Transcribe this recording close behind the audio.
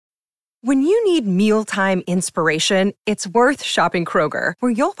When you need mealtime inspiration, it's worth shopping Kroger,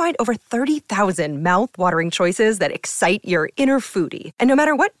 where you'll find over 30,000 mouth-watering choices that excite your inner foodie. And no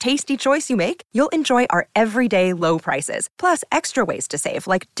matter what tasty choice you make, you'll enjoy our everyday low prices, plus extra ways to save,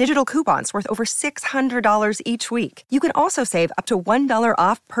 like digital coupons worth over $600 each week. You can also save up to $1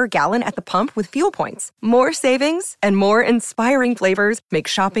 off per gallon at the pump with fuel points. More savings and more inspiring flavors make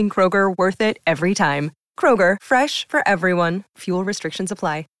shopping Kroger worth it every time. Kroger, fresh for everyone. Fuel restrictions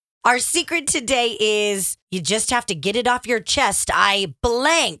apply. Our secret today is you just have to get it off your chest. I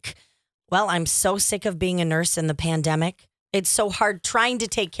blank. Well, I'm so sick of being a nurse in the pandemic. It's so hard trying to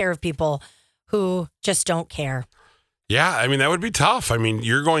take care of people who just don't care. Yeah, I mean, that would be tough. I mean,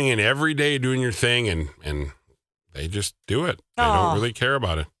 you're going in every day doing your thing and they just do it. They don't really care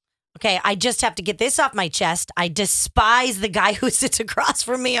about it. Okay, I just have to get this off my chest. I despise the guy who sits across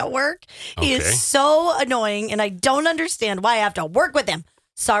from me at work. He is so annoying, and I don't understand why I have to work with him.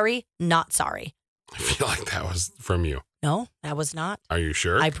 Sorry, not sorry. I feel like that was from you. No, that was not. Are you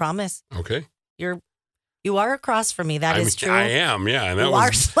sure? I promise. Okay. You are across from me. That is true. I am, yeah. And that you was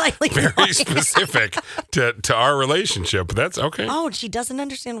are slightly very annoying. specific to our relationship, but that's okay. Oh, she doesn't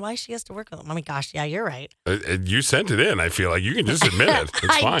understand why she has to work with him. Oh my gosh, yeah, you're right. You sent it in. I feel like you can just admit it.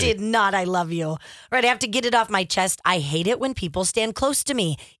 It's fine. I did not. I love you. All right, I have to get it off my chest. I hate it when people stand close to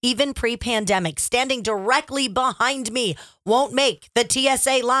me, even pre-pandemic. Standing directly behind me won't make the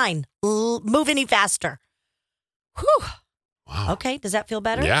TSA line move any faster. Whew. Wow. Okay, does that feel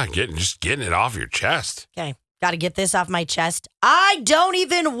better? Yeah, just getting it off your chest. Okay, got to get this off my chest. I don't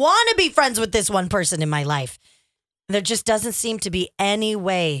even want to be friends with this one person in my life. There just doesn't seem to be any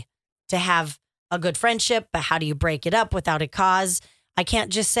way to have a good friendship, but how do you break it up without a cause? I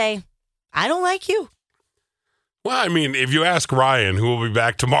can't just say, I don't like you. Well, I mean, if you ask Ryan, who will be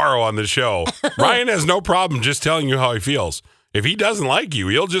back tomorrow on the show, Ryan has no problem just telling you how he feels. If he doesn't like you,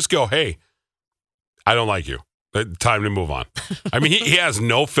 he'll just go, hey, I don't like you. Time to move on. I mean, he has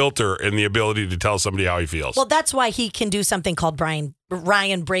no filter in the ability to tell somebody how he feels. Well, that's why he can do something called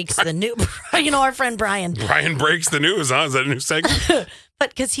Ryan Breaks the News. You know, our friend Brian. Ryan Breaks the News, huh? Is that a new segment?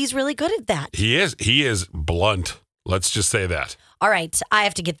 But because he's really good at that. He is blunt. Let's just say that. All right. I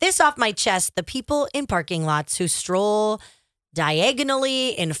have to get this off my chest. The people in parking lots who stroll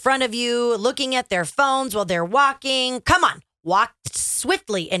diagonally in front of you, looking at their phones while they're walking. Come on. Walk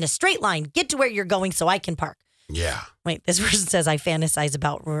swiftly in a straight line. Get to where you're going so I can park. Yeah. Wait, this person says I fantasize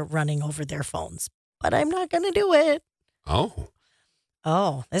about running over their phones, but I'm not going to do it.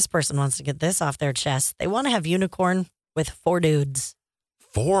 Oh, this person wants to get this off their chest. They want to have unicorn with 4 dudes.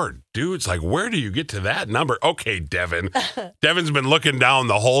 4 dudes? Like, where do you get to that number? Okay, Devin. Devin's been looking down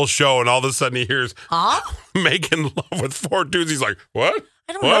the whole show, and all of a sudden he hears making love with 4 dudes. He's like, what?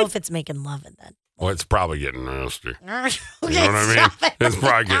 I don't know if it's making love in that. Well, it's probably getting nasty. You know Okay, what I mean? It's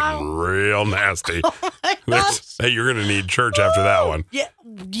probably getting Ow. real nasty. Oh Hey, you're going to need church after that one. Yeah,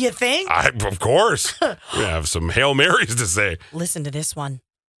 you think? Of course. We have some Hail Marys to say. Listen to this one.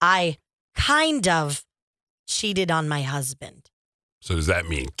 I kind of cheated on my husband. So does that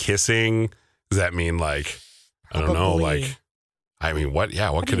mean kissing? Does that mean like, I don't know, Probably. like, I mean, what?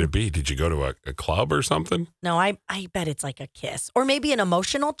 Yeah, what could it be? Did you go to a club or something? No, I bet it's like a kiss or maybe an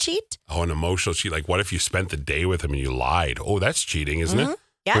emotional cheat. Oh, an emotional cheat. Like, what if you spent the day with him and you lied? Oh, that's cheating, isn't it?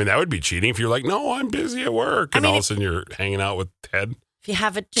 Yeah. I mean, that would be cheating if you're like, no, I'm busy at work. And all of a sudden you're hanging out with Ted. If you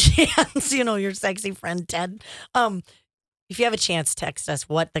have a chance, you know, your sexy friend Ted. If you have a chance, text us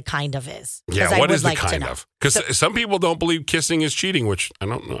what the kind of is. Yeah, what is the kind of? Because some people don't believe kissing is cheating, which I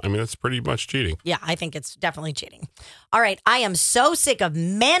don't know. I mean, that's pretty much cheating. Yeah, I think it's definitely cheating. All right, I am so sick of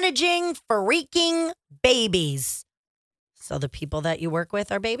managing freaking babies. So the people that you work with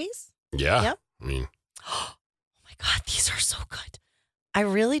are babies? Yeah. Yep. I mean, Oh my God, these are so good. I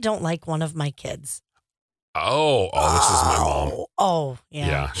really don't like one of my kids. oh, this is my mom. Oh, yeah.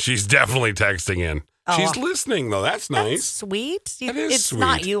 Yeah, she's definitely texting in. Oh, She's listening, though. That's nice. That's sweet. That is it's sweet.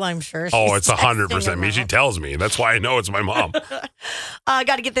 not you, I'm sure. Oh, She's it's 100%. texting Me, she around. tells me. That's why I know it's my mom. I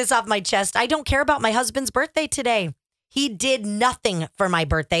got to get this off my chest. I don't care about my husband's birthday today. He did nothing for my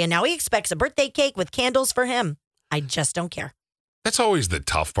birthday, and now he expects a birthday cake with candles for him. I just don't care. That's always the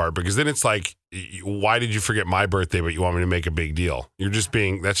tough part because then it's like, why did you forget my birthday, but you want me to make a big deal? You're just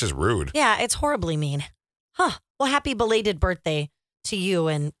that's just rude. Yeah, it's horribly mean. Huh. Well, happy belated birthday to you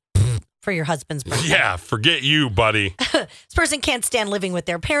and for your husband's birthday. Yeah, forget you, buddy. This person can't stand living with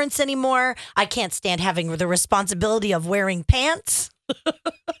their parents anymore. I can't stand having the responsibility of wearing pants.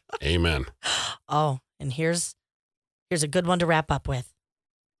 Amen. Oh, and here's a good one to wrap up with.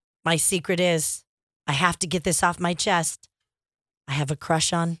 My secret is I have to get this off my chest. I have a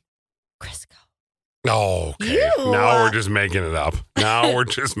crush on Crisco. Okay. Now we're just making it up. Now we're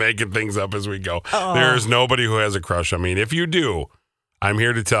just making things up as we go. There's nobody who has a crush on me. And if you do, I'm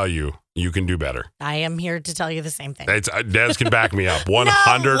here to tell you, you can do better. I am here to tell you the same thing. Des can back me up.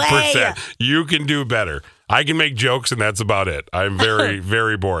 100%. You can do better. I can make jokes, and that's about it. I'm very,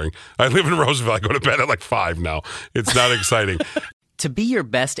 very boring. I live in Roseville. I go to bed at like 5 now. It's not exciting. To be your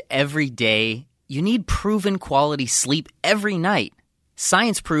best every day, you need proven quality sleep every night.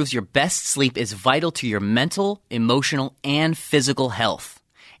 Science proves your best sleep is vital to your mental, emotional, and physical health.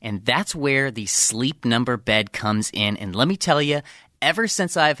 And that's where the Sleep Number bed comes in. And let me tell you, ever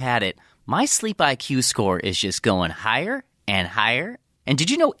since I've had it, my sleep IQ score is just going higher and higher. And did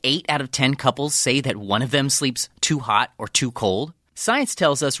you know 8 out of 10 couples say that one of them sleeps too hot or too cold? Science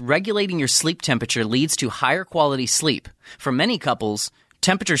tells us regulating your sleep temperature leads to higher quality sleep. For many couples,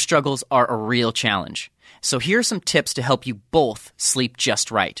 temperature struggles are a real challenge. So here are some tips to help you both sleep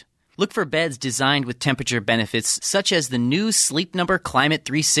just right. Look for beds designed with temperature benefits, such as the new Sleep Number Climate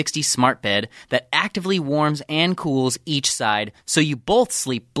 360 smart bed that actively warms and cools each side so you both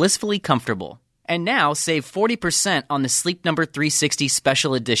sleep blissfully comfortable. And now save 40% on the Sleep Number 360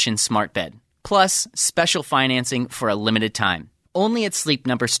 Special Edition smart bed, plus special financing for a limited time. Only at Sleep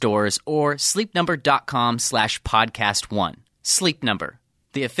Number stores or sleepnumber.com/podcast1. Sleep Number,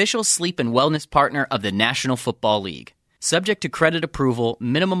 the official sleep and wellness partner of the National Football League. Subject to credit approval,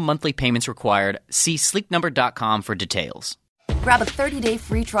 minimum monthly payments required. See sleepnumber.com for details. Grab a 30-day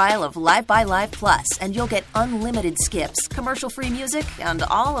free trial of Live by Live Plus, and you'll get unlimited skips, commercial-free music, and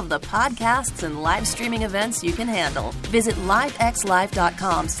all of the podcasts and live streaming events you can handle. Visit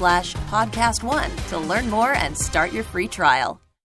livexlive.com/podcast1 to learn more and start your free trial.